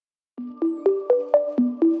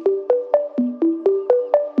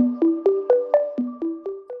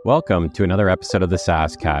Welcome to another episode of the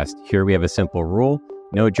SaaS Cast. Here we have a simple rule: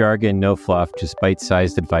 no jargon, no fluff, just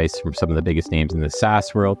bite-sized advice from some of the biggest names in the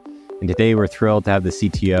SaaS world. And today we're thrilled to have the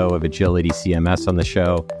CTO of Agility CMS on the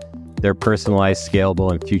show. Their personalized,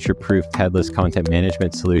 scalable, and future-proofed headless content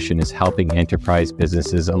management solution is helping enterprise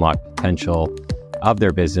businesses unlock potential of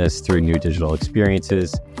their business through new digital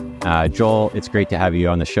experiences. Joel, it's great to have you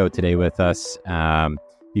on the show today with us.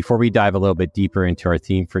 Before we dive a little bit deeper into our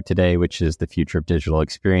theme for today, which is the future of digital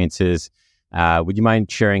experiences, would you mind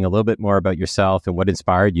sharing a little bit more about yourself and what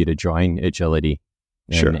inspired you to join Agility?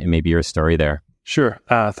 Sure. And maybe your story there. Sure.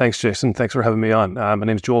 Thanks, Jason. Thanks for having me on. My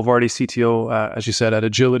name is Joel Vardy, CTO, as you said, at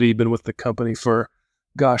Agility. Been with the company for,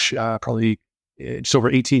 probably just over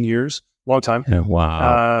 18 years. Long time.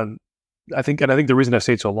 Wow. I think the reason I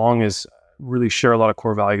stayed so long is really share a lot of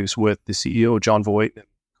core values with the CEO, John Voight, and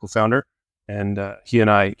co-founder. And he and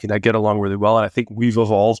I get along really well. And I think we've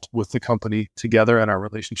evolved with the company together and our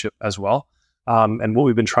relationship as well. And what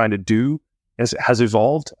we've been trying to do has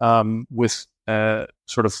evolved with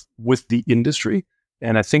the industry.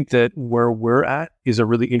 And I think that where we're at is a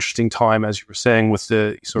really interesting time, as you were saying, with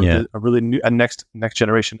the next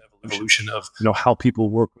generation evolution of how people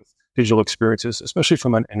work with digital experiences, especially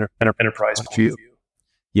from an enterprise view.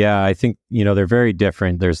 Yeah, I think, they're very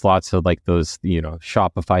different. There's lots of like those,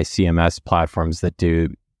 Shopify CMS platforms that do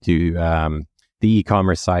the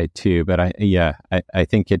e-commerce side too. But I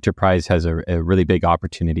think enterprise has a really big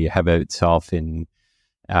opportunity ahead of itself in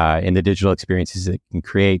the digital experiences it can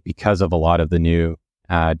create because of a lot of the new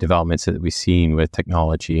developments that we've seen with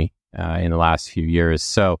technology in the last few years.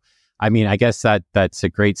 So, I mean, I guess that's a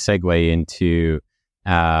great segue into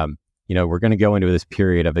we're going to go into this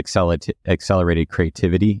period of accelerated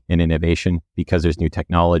creativity and innovation because there's new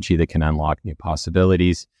technology that can unlock new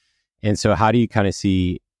possibilities. And so how do you kind of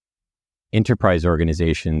see enterprise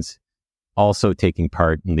organizations also taking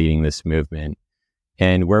part in leading this movement?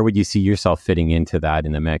 And where would you see yourself fitting into that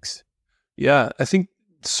in the mix? Yeah, I think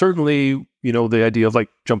certainly, the idea of like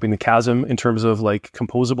jumping the chasm in terms of like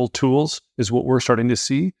composable tools is what we're starting to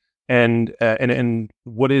see. And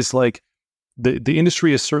what is like the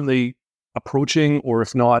industry is certainly approaching, or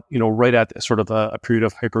if not, right at sort of a period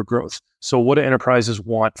of hyper growth. So what do enterprises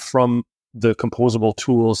want from the composable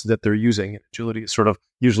tools that they're using? And Agility is sort of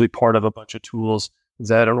usually part of a bunch of tools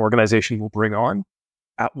that an organization will bring on.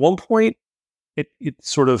 At one point, it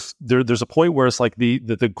sort of, there's a point where it's like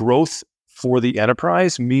the growth for the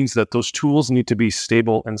enterprise means that those tools need to be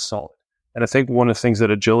stable and solid. And I think one of the things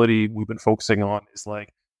that Agility we've been focusing on is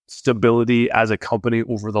like stability as a company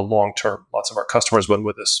over the long term. Lots of our customers went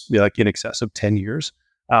with us like in excess of 10 years.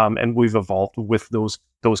 And we've evolved with those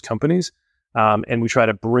companies. And we try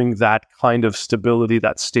to bring that kind of stability,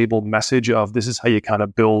 that stable message of this is how you kind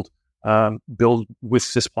of build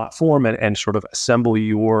with this platform and sort of assemble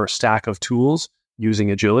your stack of tools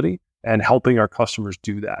using Agility and helping our customers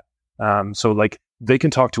do that. So like they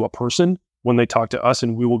can talk to a person when they talk to us,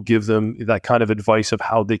 and we will give them that kind of advice of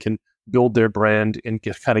how they can build their brand and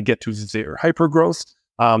get to their hyper growth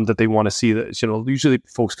that they want to see. That usually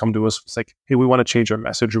folks come to us, it's like, hey, we want to change our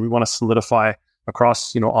message, or we want to solidify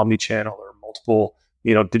across omni-channel or multiple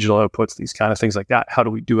digital outputs, these kind of things like that. How do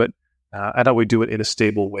we do it? And how do we do it in a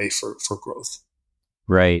stable way for growth?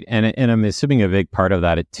 Right, and I'm assuming a big part of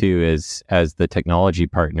that too is as the technology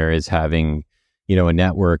partner is having a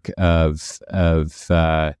network of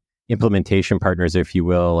implementation partners, if you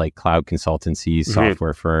will, like cloud consultancies,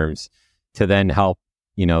 software firms, to then help,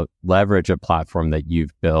 leverage a platform that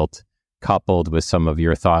you've built, coupled with some of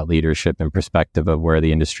your thought leadership and perspective of where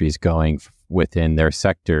the industry is going within their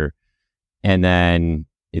sector. And then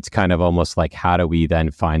it's kind of almost like, how do we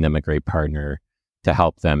then find them a great partner to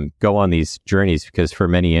help them go on these journeys? Because for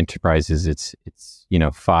many enterprises, it's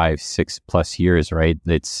 5-6+ years, right?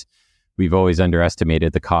 We've always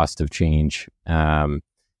underestimated the cost of change.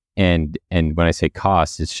 And when I say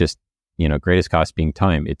cost, it's just, greatest cost being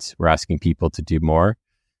time. We're asking people to do more,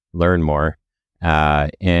 learn more,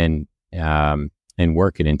 and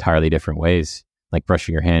work in entirely different ways, like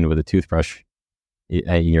brushing your hand with a toothbrush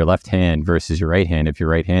in your left hand versus your right hand. If you're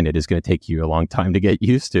right-handed, it's going to take you a long time to get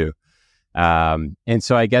used to. And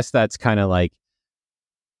so I guess that's kind of like,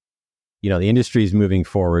 the industry is moving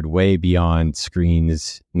forward way beyond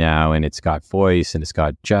screens now, and it's got voice, and it's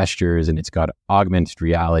got gestures, and it's got augmented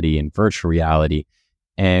reality and virtual reality.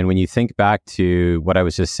 And when you think back to what I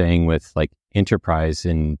was just saying with like enterprise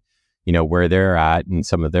and, where they're at and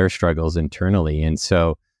some of their struggles internally. And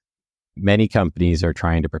so many companies are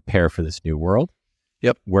trying to prepare for this new world.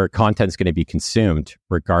 Yep. Where content's going to be consumed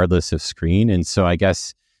regardless of screen. And so I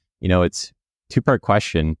guess, it's two-part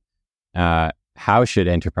question. how should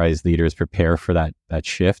enterprise leaders prepare for that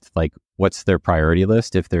shift? Like, what's their priority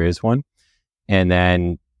list if there is one? And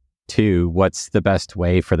then 2, what's the best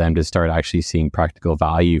way for them to start actually seeing practical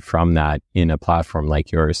value from that in a platform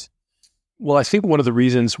like yours? Well, I think one of the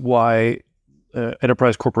reasons why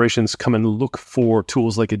enterprise corporations come and look for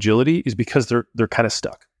tools like agility is because they're kind of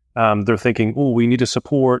stuck. They're thinking, oh, we need to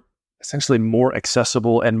support essentially more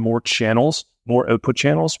accessible and more channels, more output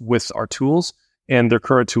channels with our tools. And their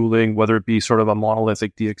current tooling, whether it be sort of a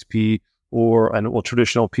monolithic DXP or a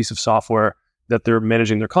traditional piece of software that they're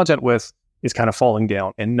managing their content with, is kind of falling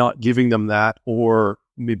down and not giving them that, or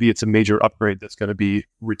maybe it's a major upgrade that's going to be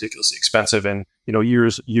ridiculously expensive and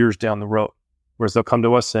years down the road. Whereas they'll come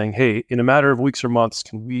to us saying, hey, in a matter of weeks or months,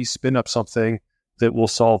 can we spin up something that will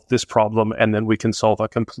solve this problem, and then we can solve a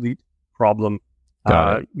complete problem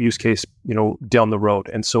use case, down the road.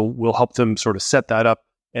 And so we'll help them sort of set that up,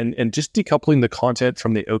 and just decoupling the content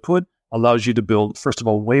from the output allows you to build, first of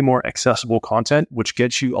all, way more accessible content, which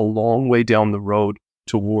gets you a long way down the road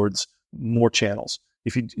towards more channels.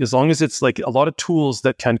 As long as it's like a lot of tools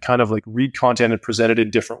that can kind of like read content and present it in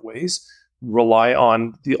different ways, rely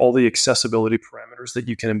on all the accessibility parameters that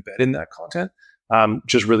you can embed in that content,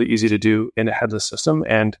 just really easy to do in a headless system.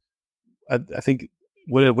 And I think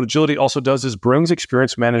what agility also does is brings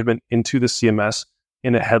experience management into the CMS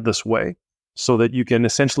in a headless way, so that you can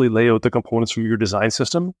essentially lay out the components from your design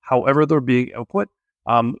system, however they're being output,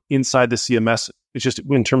 inside the CMS. It's just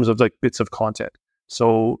in terms of like bits of content.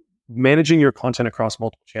 So managing your content across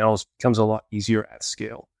multiple channels becomes a lot easier at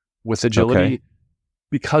scale with agility. Okay.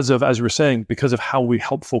 Because of, as we were saying, because of how we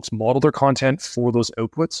help folks model their content for those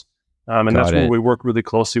outputs. And that's where we work really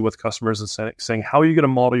closely with customers and saying, how are you going to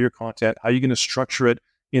model your content? How are you going to structure it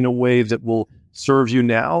in a way that will serve you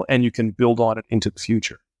now and you can build on it into the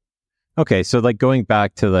future? Okay. So like going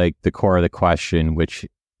back to like the core of the question, which,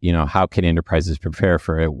 how can enterprises prepare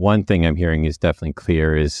for it? One thing I'm hearing is definitely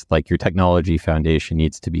clear is like your technology foundation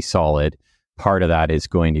needs to be solid. Part of that is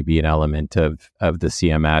going to be an element of the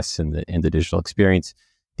CMS and the digital experience.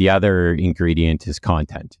 The other ingredient is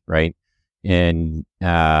content, right? And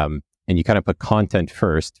you kind of put content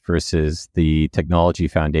first versus the technology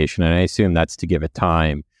foundation. And I assume that's to give it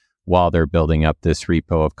time while they're building up this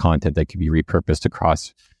repo of content that can be repurposed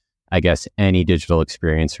across, I guess, any digital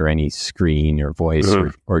experience or any screen or voice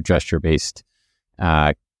or gesture-based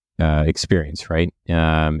experience, right?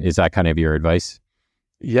 Is that kind of your advice?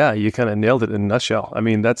 Yeah, you kind of nailed it in a nutshell. I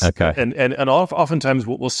mean, that's okay. And oftentimes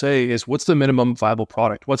what we'll say is, what's the minimum viable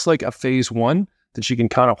product? What's like a phase one that you can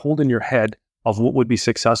kind of hold in your head of what would be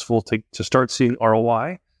successful to start seeing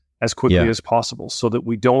ROI as quickly as possible, so that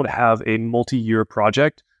we don't have a multi-year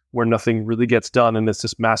project where nothing really gets done and it's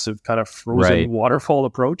this massive kind of frozen waterfall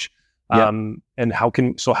approach. And how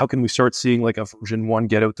can we start seeing like a version 1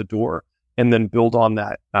 get out the door and then build on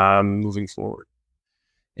that moving forward?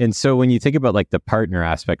 And so when you think about like the partner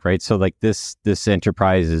aspect, right? So like this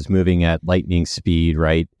enterprise is moving at lightning speed,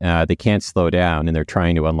 right? They can't slow down and they're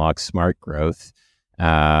trying to unlock smart growth.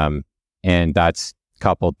 And that's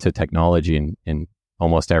coupled to technology in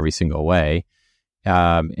almost every single way.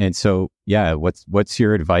 And so, what's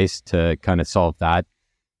your advice to kind of solve that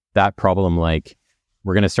problem? Like,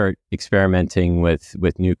 we're going to start experimenting with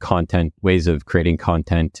new content, ways of creating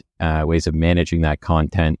content, ways of managing that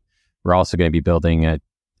content. We're also going to be building a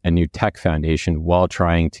new tech foundation while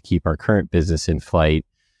trying to keep our current business in flight.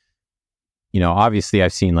 Obviously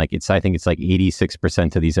I've seen I think it's like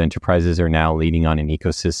 86% of these enterprises are now leaning on an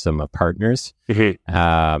ecosystem of partners.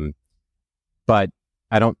 But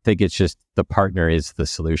I don't think it's just the partner is the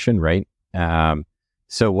solution, right?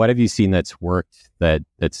 So what have you seen that's worked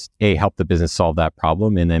that's A, helped the business solve that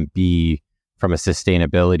problem, and then B, from a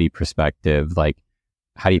sustainability perspective, like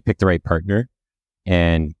how do you pick the right partner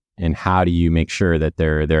and how do you make sure that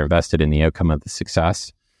they're invested in the outcome of the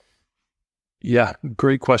success? Yeah,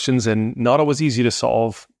 great questions, and not always easy to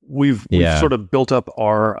solve. We've sort of built up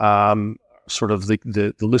our sort of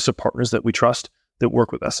the list of partners that we trust that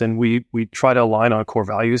work with us, and we try to align on core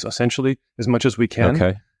values essentially as much as we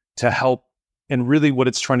can to help. And really, what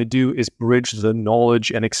it's trying to do is bridge the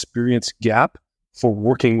knowledge and experience gap for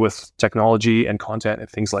working with technology and content and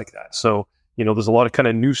things like that. So, there's a lot of kind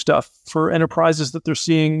of new stuff for enterprises that they're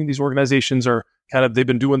seeing. These organizations are they've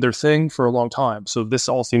been doing their thing for a long time. So this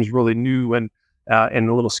all seems really new and a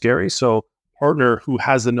little scary. So partner who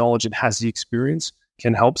has the knowledge and has the experience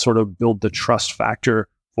can help sort of build the trust factor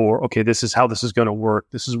for, okay, this is how this is going to work.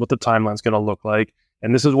 This is what the timeline is going to look like.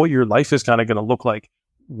 And this is what your life is kind of going to look like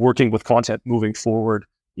working with content moving forward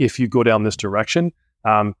if you go down this direction.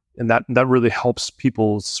 And that really helps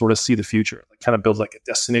people sort of see the future, kind of build like a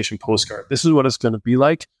destination postcard. This is what it's going to be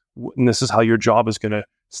like and this is how your job is going to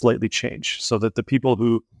slightly change, so that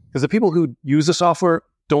because the people who use the software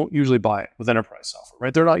don't usually buy it with enterprise software,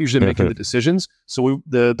 right? They're not usually making the decisions. So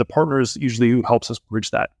the partner is usually who helps us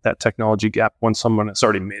bridge that technology gap when someone has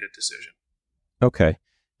already made a decision. Okay.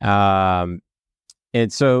 And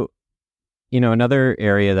so, another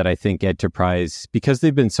area that I think enterprise, because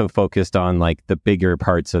they've been so focused on like the bigger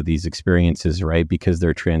parts of these experiences, right? Because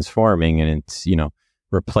they're transforming and it's,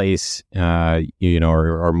 replace,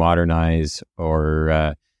 or modernize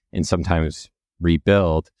or, and sometimes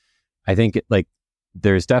rebuild. I think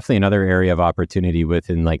there's definitely another area of opportunity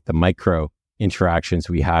within like the micro interactions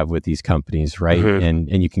we have with these companies, right?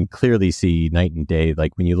 And you can clearly see night and day.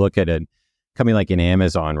 Like when you look at a company like an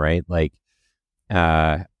Amazon, right? Like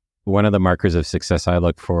one of the markers of success I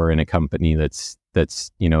look for in a company that's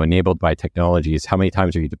enabled by technology is how many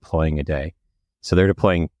times are you deploying a day? So they're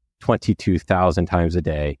deploying 22,000 times a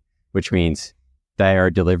day, which means they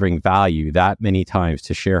are delivering value that many times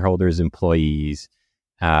to shareholders, employees,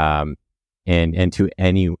 and to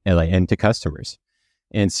and to customers.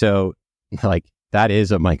 And so like that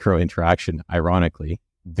is a micro interaction, ironically,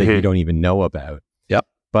 that you don't even know about. Yep.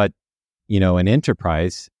 But, an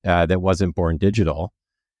enterprise that wasn't born digital,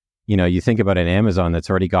 you think about an Amazon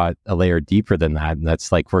that's already got a layer deeper than that. And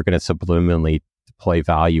that's like, we're going to subliminally deploy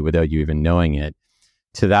value without you even knowing it,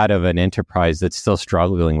 to that of an enterprise that's still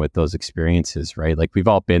struggling with those experiences, right? Like we've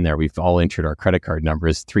all been there. We've all entered our credit card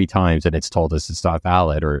numbers 3 times and it's told us it's not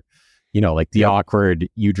valid, or like the awkward,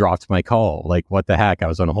 you dropped my call. Like, what the heck? I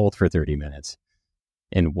was on hold for 30 minutes.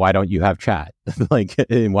 And why don't you have chat?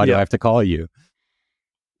 And why do I have to call you?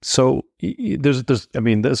 So there's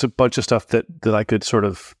a bunch of stuff that I could sort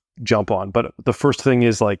of jump on. But the first thing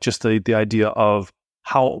is like just the idea of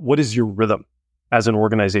what is your rhythm as an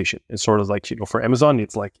organization? It's sort of like, for Amazon,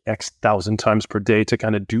 it's like X thousand times per day to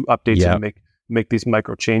kind of do updates and make these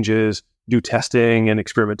micro changes, do testing and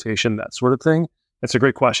experimentation, that sort of thing. That's a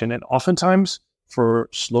great question. And oftentimes for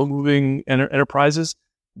slow-moving enterprises,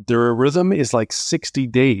 their rhythm is like 60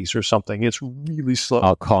 days or something. It's really slow.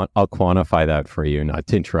 I'll quantify that for you, not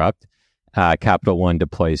to interrupt. Capital One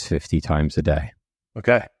deploys 50 times a day.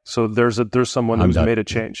 Okay. So there's someone who's made a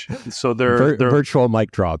change. So they're virtual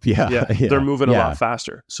mic drop. Yeah. They're moving a lot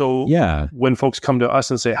faster. So when folks come to us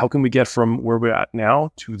and say, how can we get from where we're at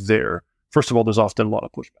now to there? First of all, there's often a lot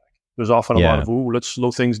of pushback. There's often a lot of, let's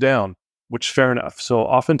slow things down, which fair enough. So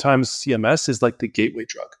oftentimes CMS is like the gateway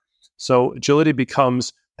drug. So agility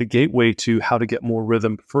becomes the gateway to how to get more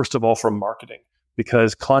rhythm, first of all, from marketing,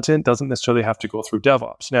 because content doesn't necessarily have to go through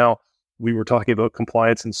DevOps. Now, we were talking about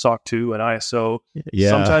compliance and SOC 2 and ISO.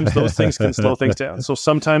 Sometimes those things can slow things down. So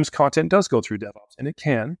sometimes content does go through DevOps, and it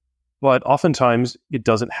can, but oftentimes it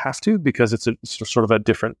doesn't have to, because it's sort of a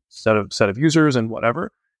different set of users and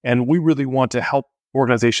whatever. And we really want to help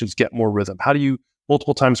organizations get more rhythm. How do you,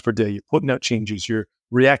 multiple times per day, you're putting out changes, you're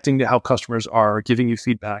reacting to how customers are giving you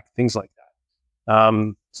feedback, things like that.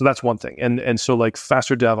 So that's one thing. And so like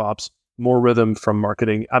faster DevOps, more rhythm from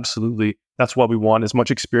marketing, absolutely. That's what we want, as much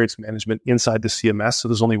experience management inside the CMS. So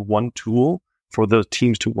there's only one tool for the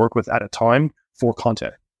teams to work with at a time for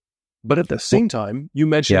content. But at the same time, you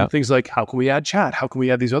mentioned things like, how can we add chat? How can we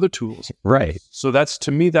add these other tools? Right. So that's,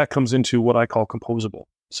 to me, that comes into what I call composable.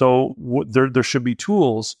 So there should be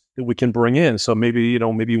tools that we can bring in. So maybe you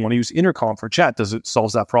want to use Intercom for chat. Does it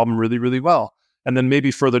solves that problem really, really well? And then maybe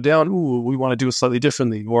further down, we want to do it slightly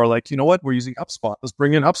differently. Or like, we're using HubSpot. Let's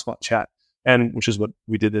bring in HubSpot chat. And which is what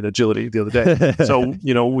we did at Agility the other day. So,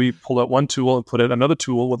 we pulled out one tool and put out another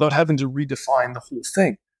tool without having to redefine the whole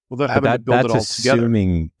thing, without having to build it all together. That's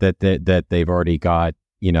assuming that they've already got,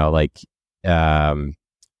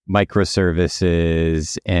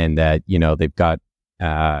 microservices, and that, they've got,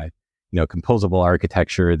 composable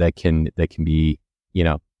architecture that can be,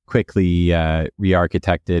 quickly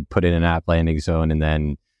re-architected, put in an app landing zone, and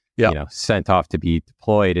then, sent off to be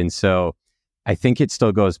deployed. And so I think it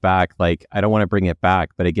still goes back, like, I don't want to bring it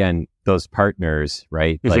back, but again, those partners,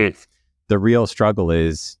 right? Like the real struggle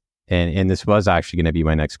is, and this was actually going to be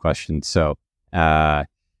my next question. So when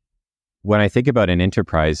I think about an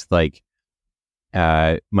enterprise, like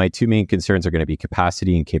my two main concerns are going to be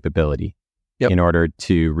capacity and capability in order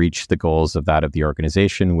to reach the goals of the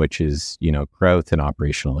organization, which is, growth and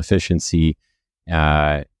operational efficiency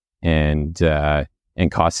and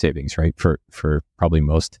cost savings, right? For probably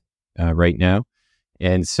most right now.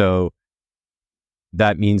 And so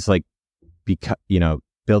that means like,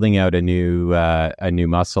 building out a new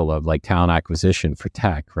muscle of like talent acquisition for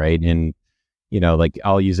tech, right? And, like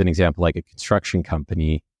I'll use an example, like a construction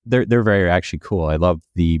company. They're very actually cool. I love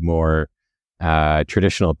the more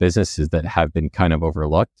traditional businesses that have been kind of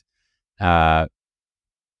overlooked.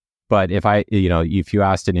 But if you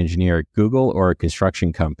asked an engineer at Google or a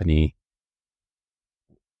construction company,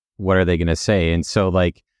 what are they going to say? And so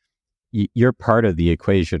like, you're part of the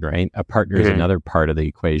equation, right? A partner is another part of the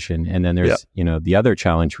equation. And then there's, the other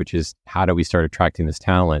challenge, which is how do we start attracting this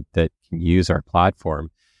talent that can use our platform?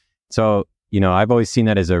 So, I've always seen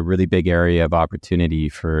that as a really big area of opportunity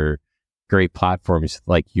for great platforms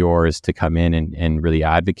like yours to come in and really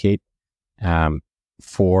advocate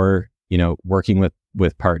for, working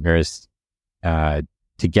with partners to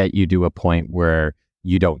get you to a point where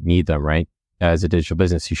you don't need them, right? As a digital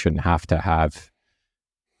business, you shouldn't have to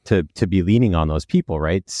be leaning on those people,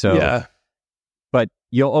 right? So, but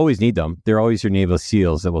you'll always need them. They're always your naval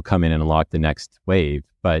SEALs that will come in and unlock the next wave.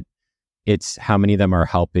 But it's how many of them are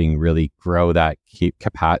helping really grow that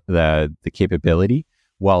the capability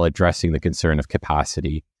while addressing the concern of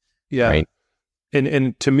capacity. Yeah. Right.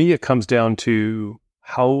 And to me, it comes down to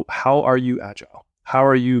how are you agile? How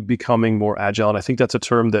are you becoming more agile? And I think that's a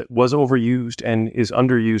term that was overused and is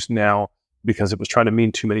underused now because it was trying to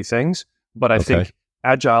mean too many things. But I think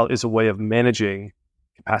agile is a way of managing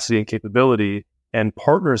capacity and capability, and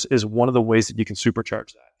partners is one of the ways that you can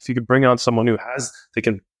supercharge that. If you can bring on someone they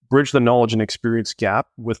can bridge the knowledge and experience gap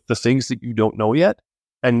with the things that you don't know yet.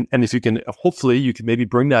 And if you can, hopefully you can maybe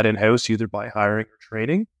bring that in-house either by hiring or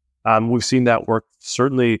training. We've seen that work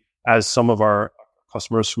certainly as some of our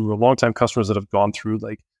customers who are longtime customers that have gone through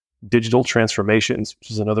like digital transformations, which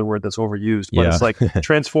is another word that's overused, but it's like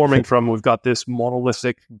transforming from, we've got this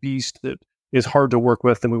monolithic beast that is hard to work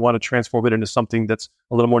with, and we want to transform it into something that's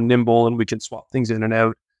a little more nimble and we can swap things in and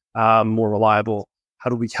out, more reliable. How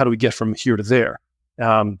do we get from here to there?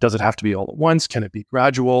 Does it have to be all at once? Can it be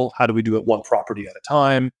gradual? How do we do it one property at a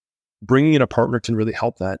time? Bringing in a partner can really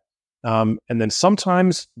help that. And then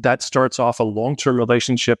sometimes that starts off a long-term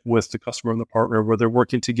relationship with the customer and the partner where they're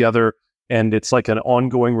working together and it's like an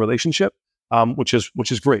ongoing relationship, which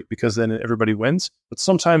is great because then everybody wins. But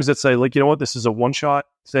sometimes it's this is a one-shot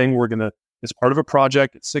thing. It's part of a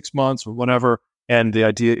project. It's 6 months or whatever. And the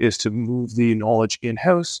idea is to move the knowledge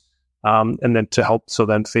in-house and then to help. So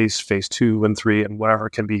then phase 2 and 3 and whatever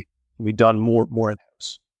can be done more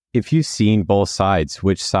in-house. If you've seen both sides,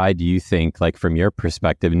 which side do you think, like from your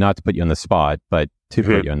perspective, not to put you on the spot, but to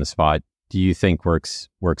put you on the spot, do you think works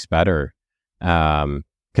better?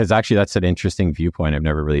 Because actually that's an interesting viewpoint I've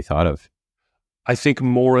never really thought of. I think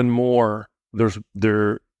more and more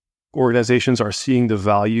organizations are seeing the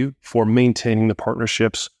value for maintaining the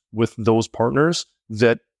partnerships with those partners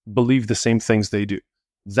that believe the same things they do.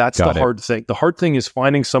 That's the hard thing. The hard thing is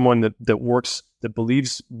finding someone that works, that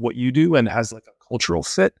believes what you do and has like a cultural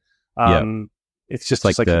fit. It's just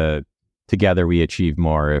like together we achieve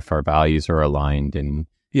more if our values are aligned and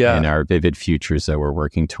our vivid futures that we're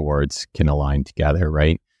working towards can align together,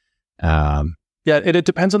 right? And it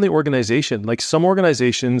depends on the organization. Like some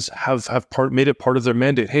organizations have made it part of their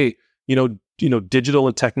mandate. Hey, digital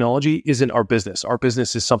and technology isn't our business. Our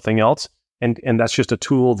business is something else, and that's just a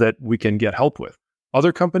tool that we can get help with.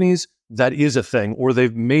 Other companies, that is a thing, or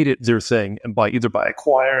they've made it their thing, and by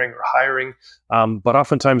acquiring or hiring. But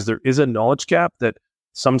oftentimes there is a knowledge gap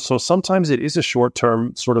so sometimes it is a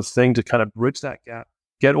short-term sort of thing to kind of bridge that gap,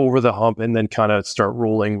 get over the hump, and then kind of start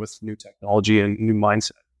rolling with new technology and new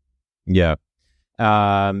mindset. Yeah.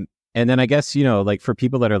 And then I guess, like for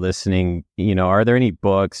people that are listening, are there any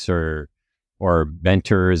books or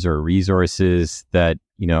mentors or resources that,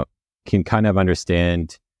 can kind of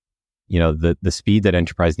understand, the speed that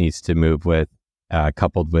enterprise needs to move with,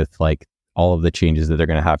 coupled with like all of the changes that they're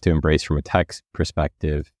going to have to embrace from a tech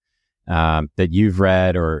perspective, that you've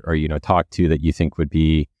read or talked to that you think would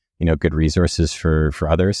be, good resources for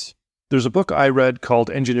others? There's a book I read called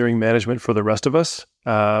Engineering Management for the Rest of Us.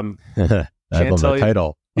 I love the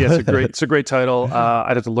title. Yeah, it's a great title.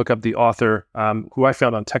 I'd have to look up the author, who I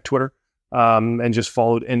found on Tech Twitter, and just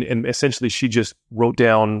followed. And essentially, she just wrote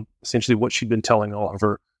down essentially what she'd been telling all of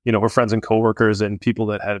her, her friends and coworkers and people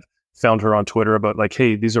that had found her on Twitter about like,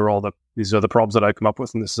 hey, these are the problems that I come up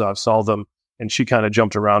with, and this is how I've solved them. And she kind of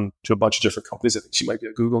jumped around to a bunch of different companies. I think she might be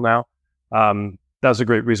at Google now. That was a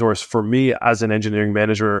great resource for me as an engineering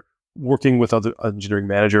manager, working with other engineering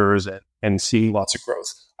managers and seeing lots of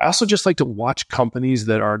growth. I also just like to watch companies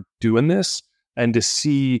that are doing this and to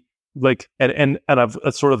see and I've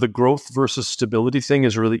sort of the growth versus stability thing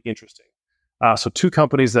is really interesting. So two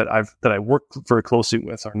companies that I work very closely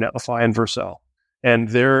with are Netlify and Vercel, and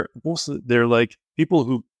they're like people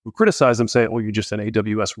who criticize them say, "Oh, you're just an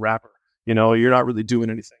AWS wrapper. You're not really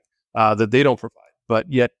doing anything that they don't provide."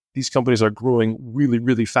 But yet these companies are growing really,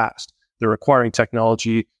 really fast. They're acquiring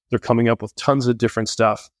technology. They're coming up with tons of different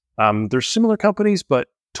stuff. They're similar companies, but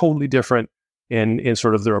totally different. in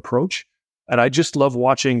sort of their approach. And I just love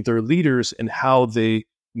watching their leaders and how they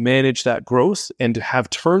manage that growth and to have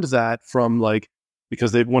turned that from like,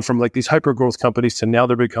 because they went from like these hyper growth companies to now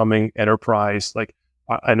they're becoming enterprise. Like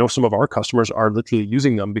I know some of our customers are literally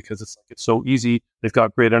using them because it's so easy. They've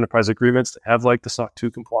got great enterprise agreements. They have like the SOC 2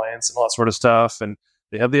 compliance and all that sort of stuff. And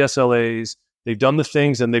they have the SLAs. They've done the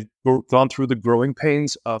things and they've gone through the growing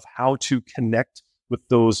pains of how to connect with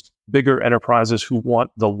those bigger enterprises who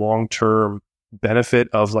want the long-term benefit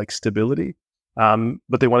of like stability.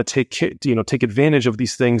 But they want to take advantage of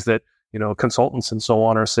these things that, consultants and so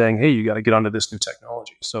on are saying, hey, you got to get onto this new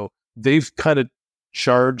technology. So they've kind of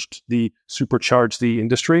supercharged the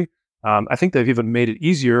industry. I think they've even made it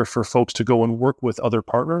easier for folks to go and work with other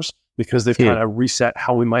partners because they've kind of reset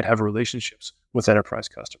how we might have relationships with enterprise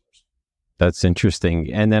customers. That's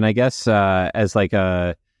interesting. And then I guess as like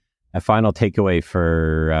a final takeaway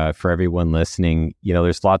for everyone listening,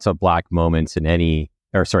 there's lots of black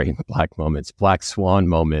swan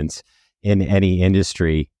moments in any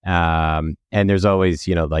industry. And there's always,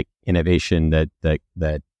 like innovation that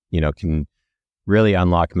can really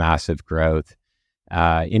unlock massive growth.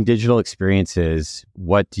 In digital experiences,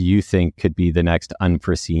 what do you think could be the next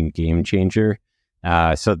unforeseen game changer?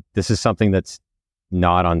 So this is something that's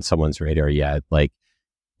not on someone's radar yet. Like,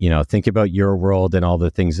 think about your world and all the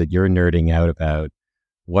things that you're nerding out about.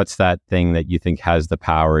 What's that thing that you think has the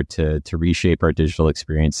power to reshape our digital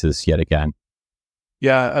experiences yet again?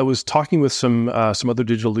 Yeah, I was talking with some other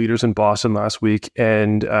digital leaders in Boston last week,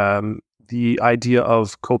 and the idea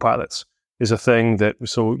of co-pilots is a thing that.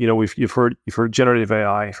 So you've heard generative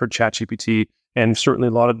AI, you've heard ChatGPT, and certainly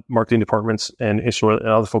a lot of marketing departments and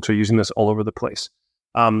other folks are using this all over the place.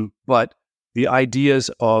 But the ideas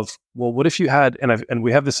of, well, what if you had, and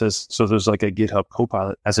we have this so there's like a GitHub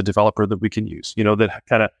Copilot as a developer that we can use, that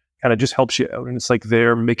kind of just helps you out, and it's like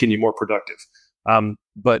they're making you more productive.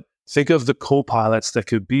 But think of the co-pilots that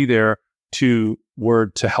could be there to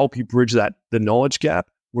help you bridge the knowledge gap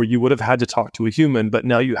where you would have had to talk to a human, but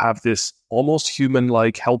now you have this almost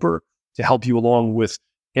human-like helper to help you along with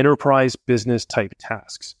enterprise business type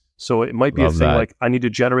tasks. So it might be a thing like, I need to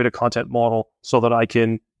generate a content model so that I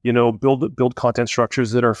can build content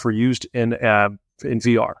structures that are for used in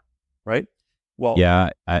VR, right? Well,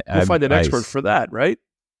 yeah, we'll find an expert for that, right?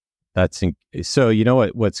 So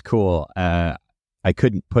what's cool? I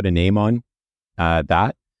couldn't put a name on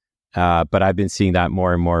that, but I've been seeing that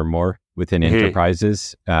more and more and more within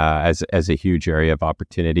enterprises as a huge area of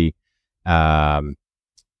opportunity. And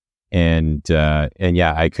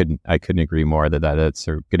yeah, I couldn't agree more that's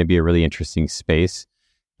going to be a really interesting space.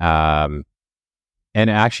 And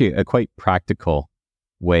actually a quite practical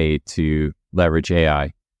way to leverage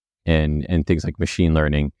AI and things like machine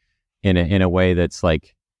learning in a way that's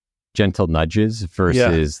like gentle nudges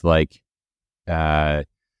versus like, we're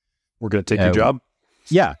going to take your job.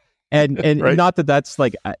 Yeah. And right? Not that's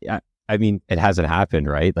like, I mean, it hasn't happened,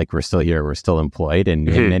 right? Like we're still here, we're still employed. And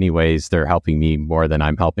in many ways, they're helping me more than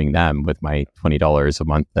I'm helping them with my $20 a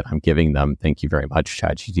month that I'm giving them. Thank you very much,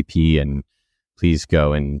 ChatGPT. And please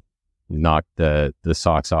go and knock the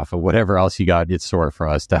socks off of whatever else you got in store for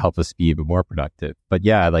us to help us be even more productive. But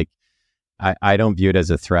yeah, like I don't view it as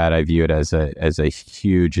a threat. I view it as a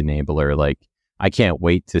huge enabler. Like I can't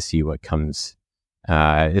wait to see what comes,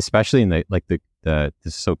 especially in the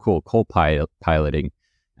so cool co-piloting.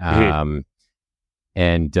 And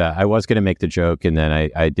I was going to make the joke and then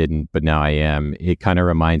I didn't, but now I am. It kind of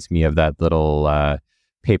reminds me of that little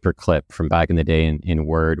paper clip from back in the day in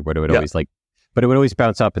Word where it would always but it would always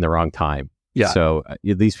bounce up in the wrong time. Yeah. So at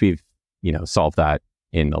least we've, solved that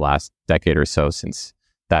in the last decade or so since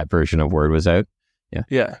that version of Word was out. Yeah.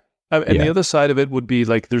 Yeah. The other side of it would be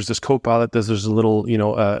like, there's this co-pilot, there's a little,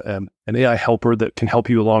 an AI helper that can help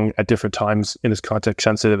you along at different times and is context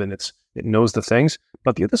sensitive and it knows the things.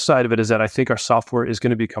 But the other side of it is that I think our software is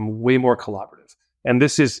going to become way more collaborative. And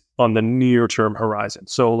this is on the near term horizon.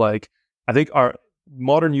 So like, I think our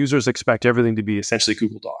modern users expect everything to be essentially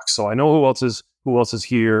Google Docs. So I know who else is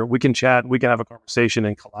here. We can chat, we can have a conversation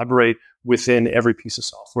and collaborate within every piece of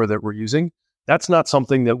software that we're using. That's not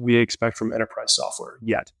something that we expect from enterprise software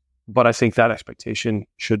yet. But I think that expectation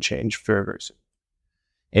should change very, very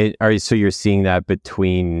soon. So you're seeing that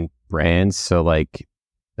between brands? So like,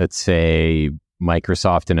 let's say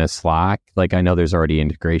Microsoft and a Slack, like I know there's already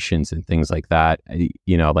integrations and things like that,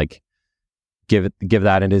 like give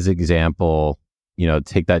that as an example,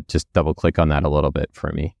 take that, just double click on that a little bit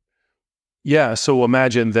for me. Yeah. So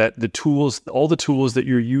imagine that all the tools that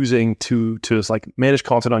you're using to like manage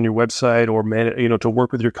content on your website or to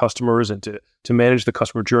work with your customers and to manage the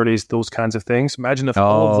customer journeys, those kinds of things. Imagine if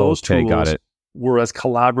all of those tools were as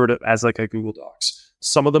collaborative as like a Google Docs.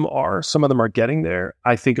 Some of them are getting there.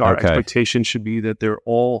 I think our expectation should be that they're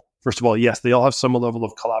all, first of all, yes, they all have some level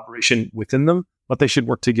of collaboration within them, but they should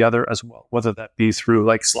work together as well, whether that be through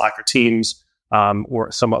like Slack or Teams,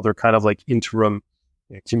 or some other kind of like interim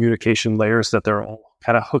communication layers that they're all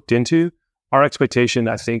kind of hooked into. Our expectation,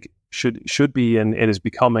 I think, should be, and it is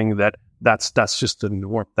becoming, that's just the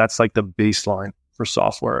norm. That's like the baseline for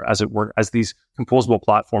software as these composable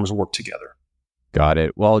platforms work together. Got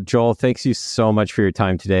it. Well, Joel, thanks you so much for your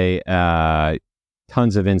time today.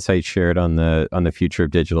 Tons of insight shared on the future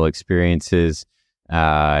of digital experiences,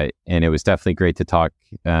 and it was definitely great to talk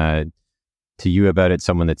to you about it.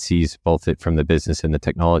 Someone that sees both it from the business and the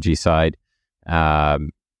technology side,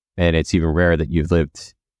 and it's even rare that you've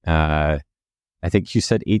lived. I think you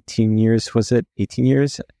said 18 years. Was it 18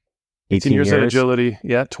 years? 18 years at Agility.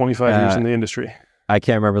 Yeah, 25 years in the industry. I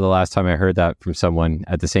can't remember the last time I heard that from someone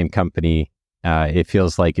at the same company. It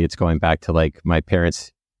feels like it's going back to like my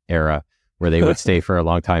parents' era where they would stay for a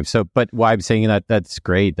long time. So, but why I'm saying that's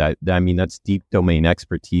great. That's deep domain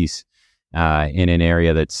expertise in an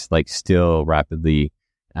area that's like still rapidly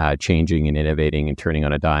changing and innovating and turning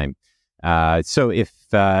on a dime. So if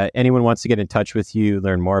anyone wants to get in touch with you,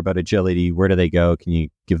 learn more about Agility, where do they go? Can you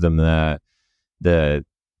give them the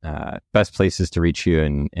best places to reach you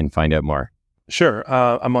and find out more? Sure.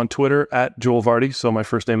 I'm on Twitter at Joel Vardy, so my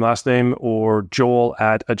first name, last name, or Joel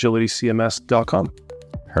at agilitycms.com.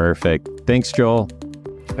 Perfect. Thanks, Joel.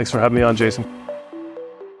 Thanks for having me on, Jason.